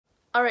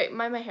Alright,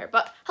 mind my hair.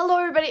 But hello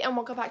everybody and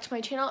welcome back to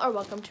my channel, or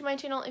welcome to my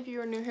channel. If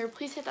you are new here,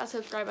 please hit that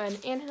subscribe button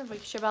and hit the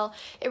notification bell.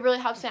 It really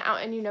helps me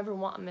out and you never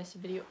want to miss a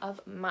video of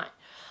mine.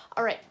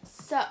 Alright,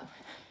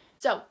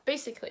 so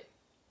basically,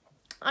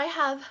 I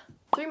have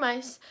 3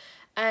 mice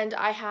and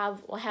I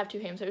have 2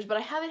 hamsters, but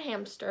I have a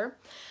hamster.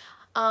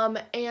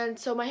 And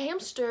so my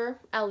hamster,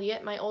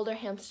 Elliot, my older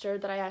hamster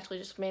that I actually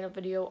just made a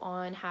video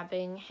on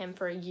having him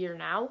for a year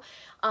now,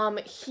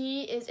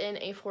 he is in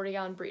a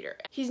 40-gallon breeder.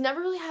 He's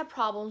never really had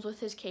problems with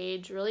his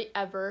cage, really,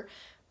 ever.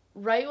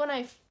 Right when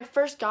I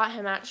first got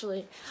him,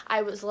 actually,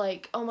 I was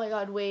like, oh my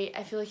god, wait,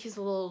 I feel like he's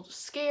a little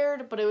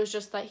scared, but it was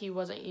just that he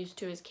wasn't used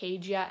to his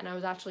cage yet, and I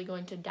was actually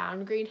going to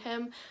downgrade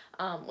him,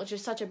 which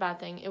is such a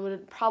bad thing. It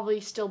would probably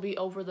still be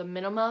over the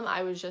minimum.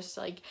 I was just,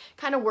 like,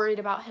 kind of worried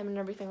about him and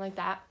everything like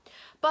that.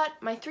 But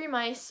my 3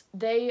 mice,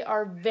 they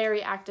are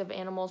very active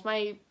animals.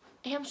 My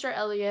hamster,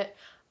 Elliot,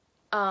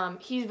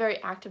 he's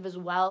very active as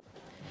well.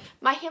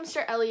 My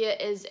hamster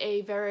Elliot is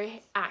a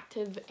very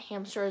active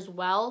hamster as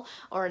well,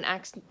 or an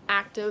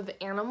active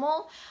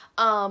animal,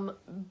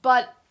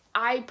 but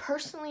I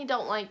personally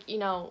don't like,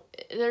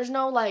 there's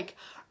no like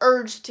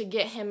urge to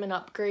get him an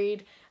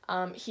upgrade.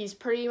 He's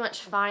pretty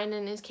much fine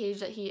in his cage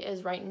that he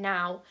is right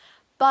now,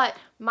 but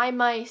my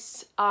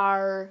mice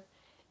are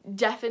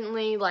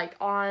definitely like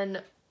on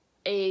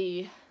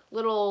a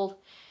little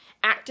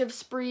active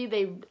spree.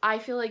 I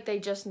feel like they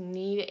just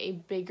need a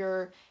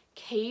bigger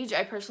cage.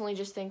 I personally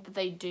just think that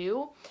they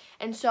do.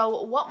 And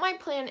so what my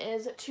plan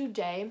is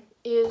today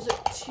is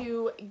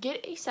to get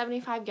a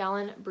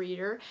 75-gallon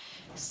breeder,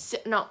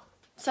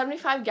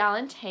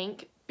 75-gallon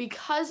tank,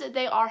 because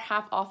they are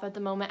half off at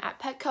the moment at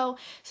Petco,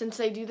 since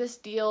they do this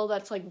deal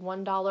that's like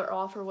 $1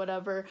 off or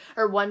whatever,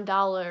 or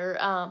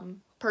 $1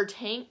 per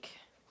tank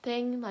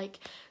thing. Like,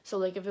 so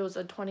like if it was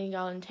a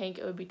 20-gallon tank,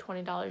 it would be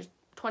 $20.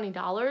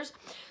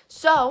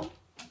 So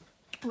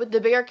with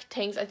the bigger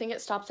tanks, I think it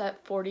stops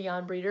at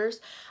 40-gallon breeders,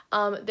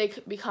 they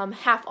could become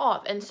half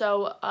off. And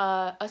so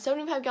a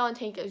 75-gallon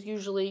tank is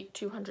usually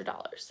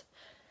 $200.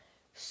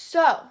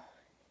 So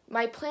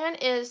my plan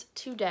is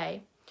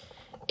today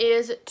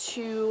is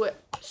to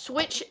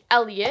switch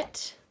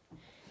Elliot.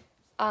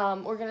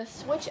 We're going to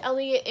switch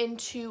Elliot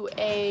into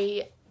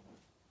a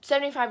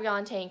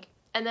 75-gallon tank,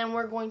 and then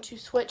we're going to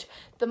switch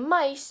the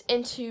mice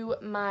into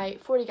my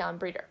 40-gallon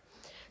breeder.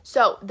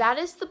 So that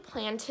is the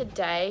plan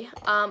today.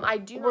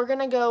 We're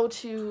gonna go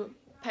to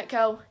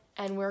Petco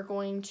and we're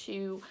going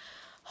to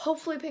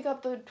hopefully pick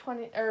up the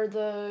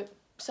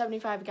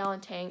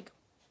 75-gallon tank.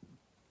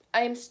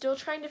 I am still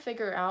trying to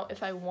figure out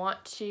if I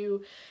want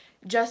to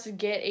just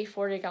get a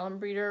 40-gallon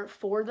breeder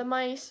for the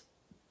mice.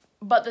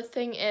 But the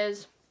thing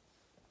is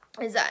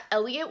that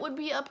Elliot would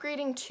be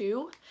upgrading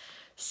too,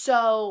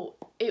 so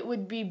it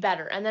would be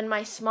better. And then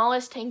my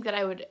smallest tank that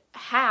I would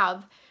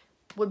have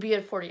would be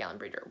a 40-gallon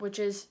breeder, which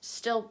is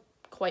still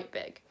quite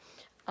big.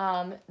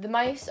 The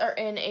mice are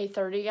in a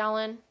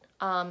 30-gallon,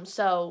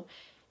 so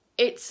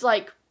it's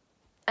like,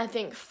 I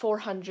think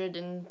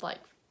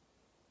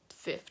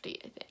 450,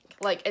 I think.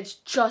 Like, it's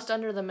just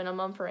under the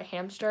minimum for a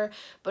hamster,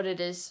 but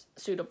it is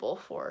suitable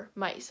for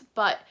mice.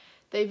 But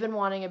they've been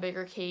wanting a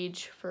bigger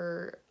cage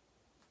for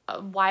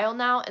a while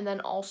now, and then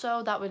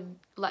also that would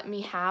let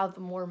me have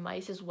more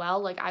mice as well.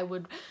 Like, I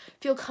would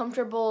feel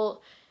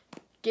comfortable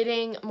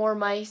getting more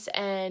mice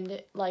and,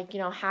 like,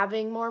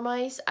 having more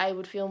mice. I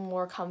would feel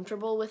more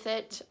comfortable with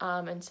it,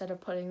 instead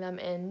of putting them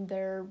in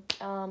their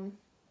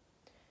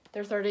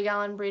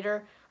 30-gallon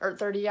breeder or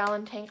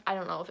 30-gallon tank. I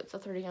don't know if it's a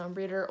 30-gallon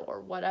breeder or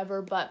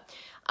whatever, but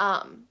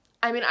I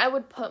mean, I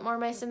would put more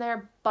mice in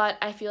there, but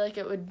I feel like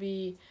it would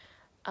be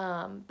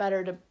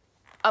better to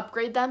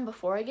upgrade them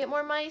before I get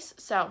more mice.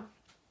 So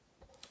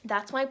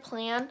that's my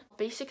plan.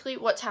 Basically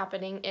what's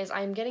happening is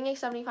I'm getting a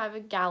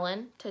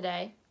 75-gallon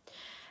today.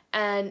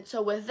 And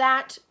so with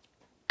that,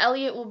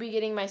 Elliot will be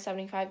getting my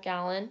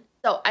 75-gallon.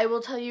 So I will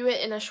tell you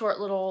it in a short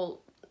little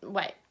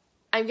way.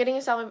 I'm getting a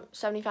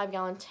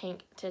 75-gallon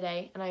tank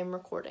today, and I am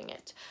recording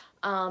it.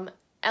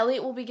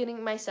 Elliot will be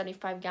getting my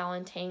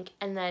 75-gallon tank,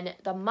 and then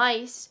the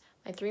mice,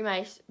 my 3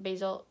 mice,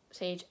 Basil,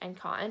 Sage, and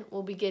Cotton,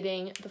 will be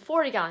getting the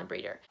 40-gallon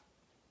breeder.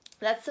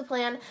 That's the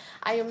plan.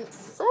 I am so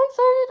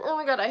excited. Oh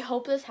my god, I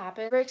hope this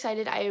happens. Very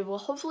excited. I will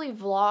hopefully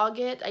vlog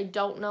it. I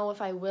don't know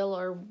if I will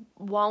or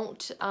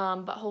won't,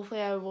 but hopefully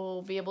I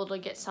will be able to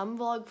get some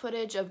vlog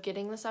footage of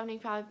getting the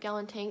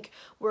 75-gallon tank.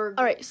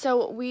 Alright,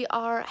 so we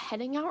are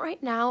heading out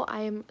right now.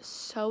 I am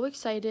so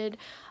excited.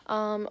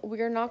 We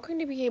are not going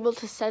to be able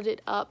to set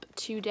it up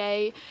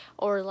today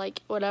or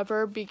like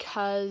whatever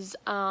because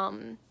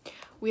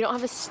we don't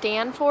have a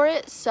stand for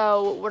it,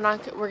 so we're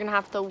gonna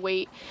have to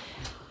wait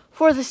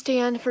for the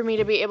stand for me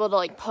to be able to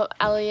like put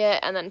Elliot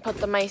and then put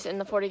the mice in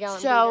the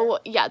 40-gallon breeder.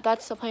 Yeah,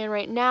 that's the plan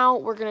right now.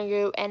 We're gonna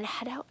go and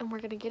head out and we're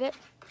gonna get it.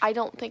 I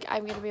don't think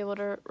I'm gonna be able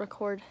to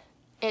record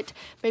it,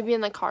 maybe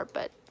in the car,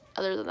 but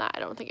other than that, I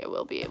don't think I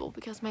will be able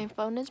because my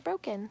phone is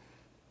broken.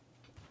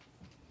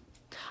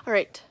 All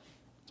right,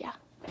 yeah,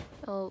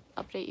 I'll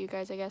update you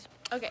guys, I guess.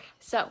 Okay,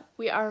 so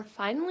we are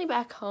finally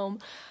back home.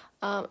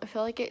 I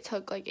feel like it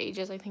took like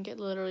ages. I think it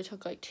literally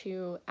took like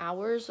 2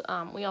 hours.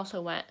 We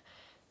also went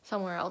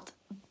somewhere else,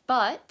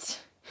 but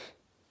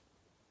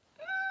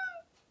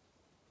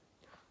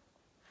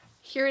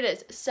here it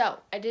is. So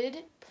I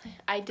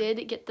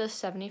did get the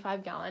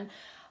 75 gallon.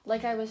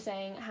 Like I was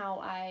saying, how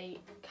I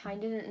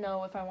kind of didn't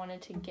know if I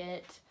wanted to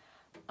get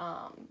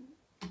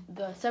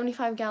the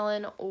 75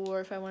 gallon or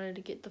if I wanted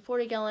to get the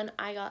 40 gallon.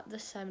 I got the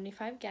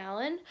 75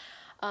 gallon.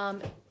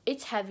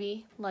 It's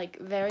heavy, like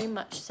very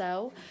much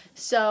so.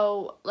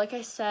 So like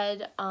I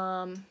said,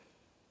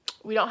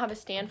 we don't have a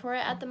stand for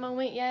it at the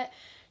moment yet,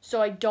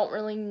 so I don't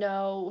really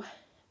know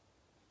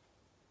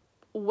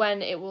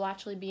when it will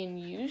actually be in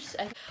use.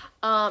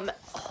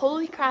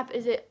 Holy crap,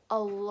 is it a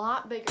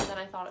lot bigger than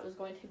I thought it was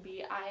going to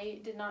be. I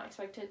did not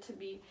expect it to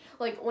be,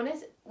 like, when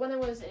it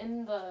was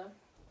in the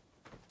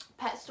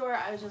pet store,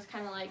 I was just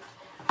kind of like,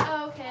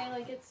 oh, okay,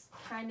 like, it's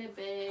kind of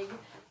big.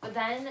 But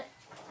then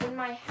in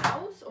my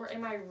house or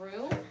in my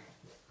room,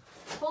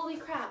 holy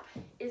crap,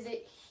 is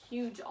it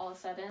huge all of a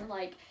sudden.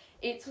 Like,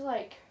 it's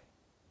like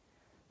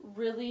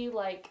really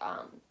like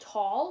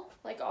tall,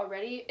 like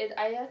already.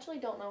 I actually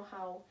don't know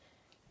how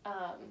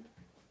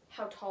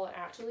tall it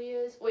actually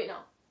is. Wait, no,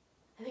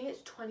 I think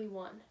it's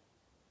 21.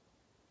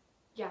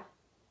 Yeah,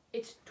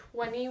 it's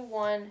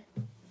 21.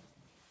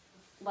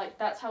 Like,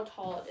 that's how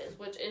tall it is,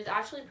 which is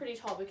actually pretty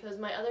tall because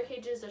my other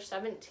cages are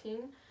 17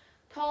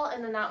 tall,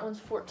 and then that one's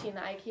 14.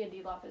 The IKEA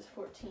D-Lop is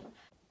 14.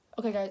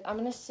 Okay, guys, I'm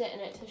gonna sit in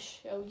it to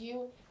show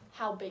you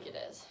how big it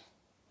is.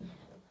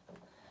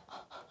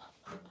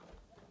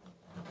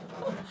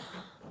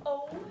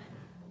 Oh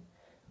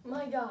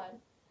my god.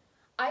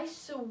 I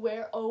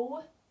swear,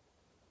 oh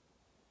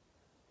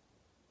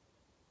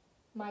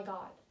my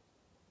god.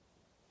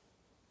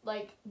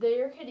 Like,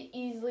 there could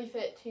easily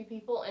fit 2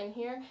 people in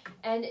here,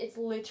 and it's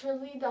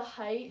literally the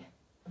height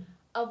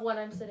of when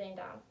I'm sitting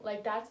down.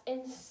 Like, that's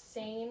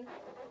insanely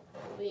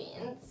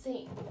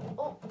insane.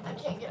 Oh, I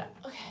can't get up.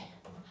 Okay.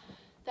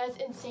 That's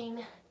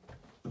insane.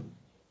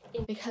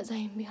 Because I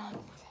am beyond.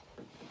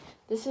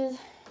 This is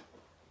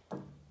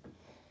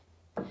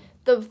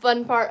the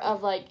fun part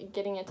of, like,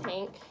 getting a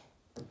tank.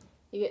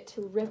 You get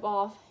to rip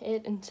off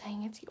it and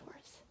saying it's yours.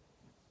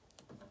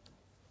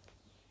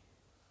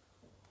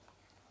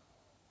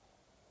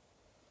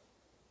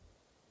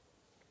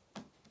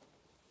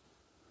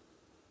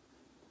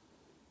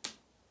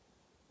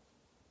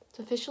 It's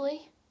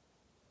officially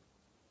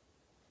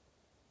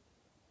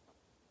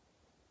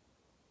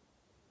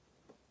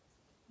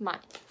mine.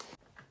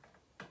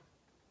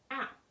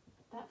 Ow,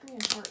 that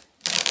freaking hurt.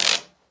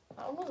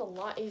 That one was a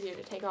lot easier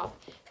to take off.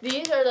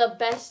 These are the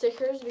best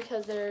stickers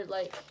because they're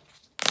like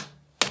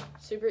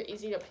super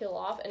easy to peel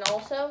off. And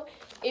also,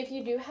 if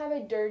you do have a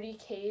dirty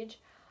cage,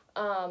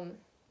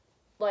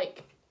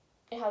 like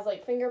it has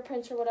like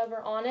fingerprints or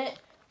whatever on it,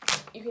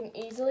 you can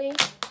easily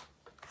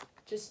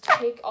just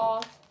take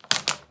off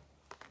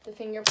the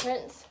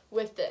fingerprints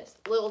with this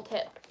little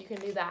tip. You can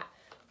do that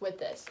with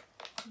this.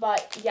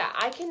 But yeah,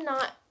 I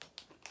cannot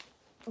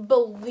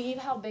believe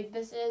how big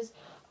this is.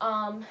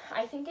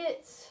 I think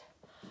it's,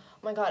 oh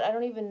my god, I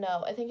don't even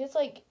know. I think it's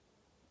like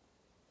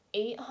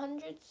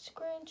 800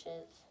 square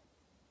inches.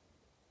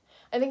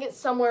 I think it's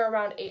somewhere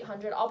around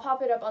 800. I'll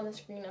pop it up on the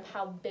screen of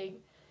how big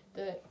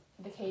the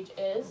cage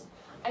is.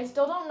 I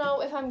still don't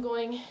know if I'm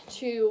going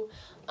to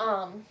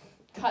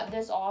cut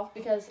this off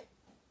because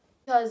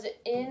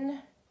in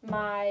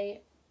my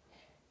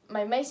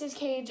mice's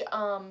cage,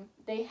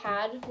 they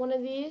had one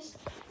of these.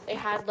 They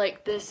had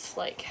like this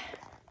like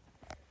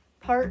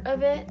part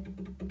of it,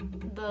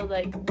 the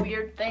like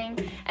weird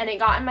thing, and it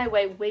got in my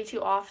way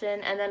too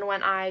often. And then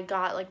when I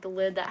got like the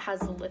lid that has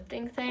the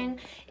lifting thing,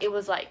 it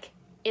was like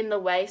in the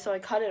way, so I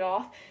cut it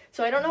off.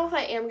 So I don't know if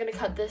I am gonna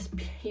cut this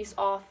piece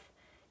off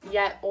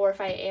yet or if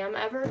I am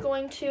ever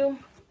going to.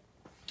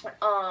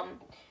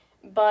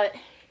 But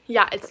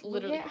yeah, it's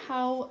literally, look at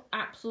how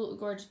absolutely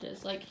gorgeous it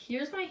is. Like,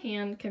 here's my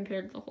hand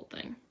compared to the whole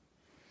thing.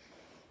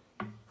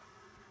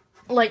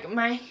 Like,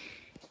 my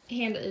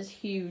hand is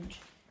huge,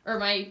 or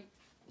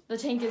the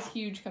tank is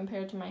huge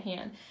compared to my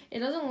hand. It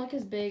doesn't look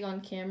as big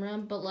on camera,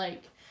 but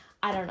like,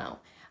 I don't know.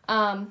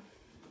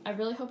 I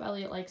really hope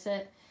Elliot likes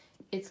it.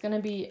 It's gonna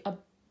be a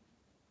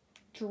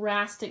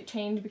drastic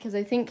change because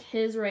I think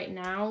his right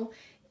now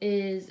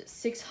is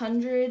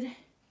 600.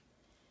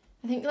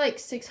 I think like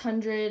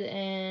 600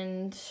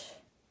 and,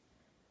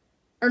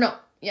 or no,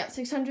 yeah,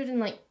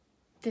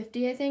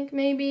 650, I think,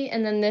 maybe.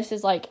 And then this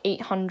is like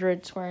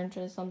 800 square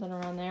inches, something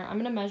around there.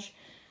 I'm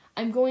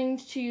going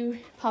to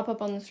pop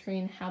up on the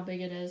screen how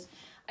big it is.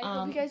 I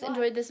hope you guys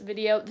enjoyed this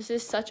video. This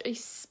is such a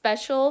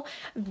special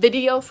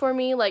video for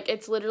me. Like,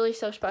 it's literally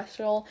so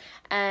special.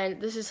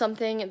 And this is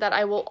something that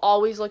I will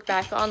always look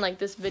back on. Like,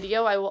 this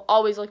video, I will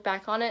always look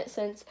back on it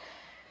since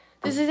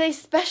this is a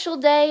special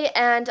day.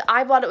 And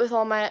I bought it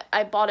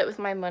with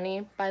my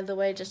money, by the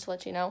way, just to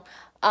let you know.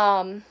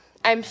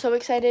 I'm so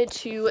excited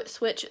to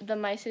switch the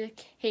mice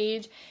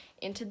cage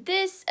into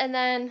this and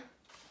then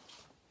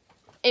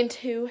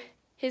into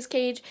his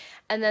cage,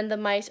 and then the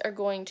mice are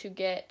going to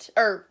get,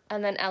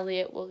 and then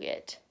Elliot will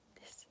get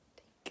this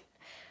tank.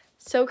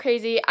 So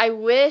crazy. I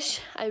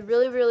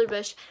really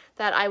wish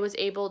that I was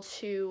able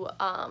to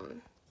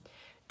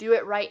do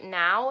it right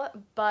now,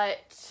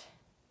 but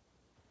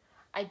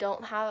I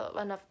don't have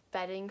enough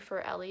bedding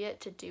for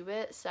Elliot to do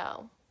it,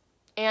 so,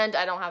 and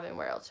I don't have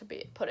anywhere else to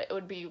put it. It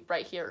would be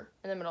right here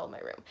in the middle of my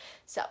room.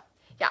 So,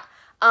 yeah.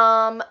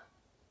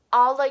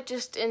 I'll, like,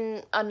 just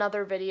in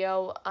another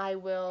video, I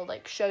will,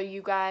 like, show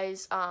you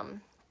guys,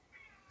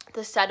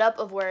 the setup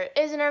of where it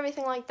is and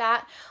everything like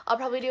that. I'll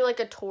probably do, like,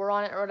 a tour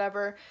on it or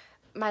whatever.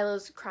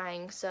 Milo's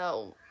crying,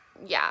 so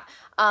yeah,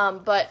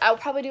 but I'll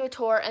probably do a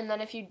tour, and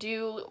then if you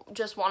do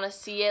just want to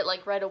see it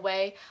like right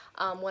away,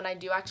 when I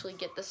do actually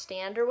get the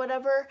stand or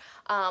whatever,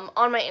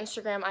 on my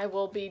Instagram I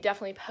will be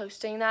definitely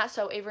posting that.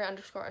 So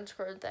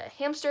Avery__ the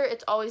hamster,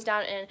 it's always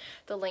down in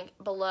the link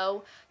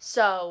below.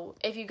 So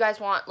if you guys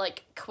want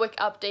like quick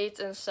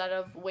updates instead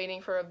of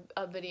waiting for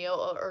a video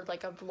or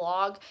like a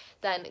vlog,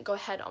 then go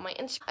ahead on my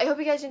Instagram. I hope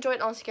you guys enjoyed,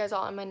 and I'll see you guys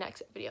all in my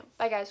next video.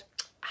 Bye guys.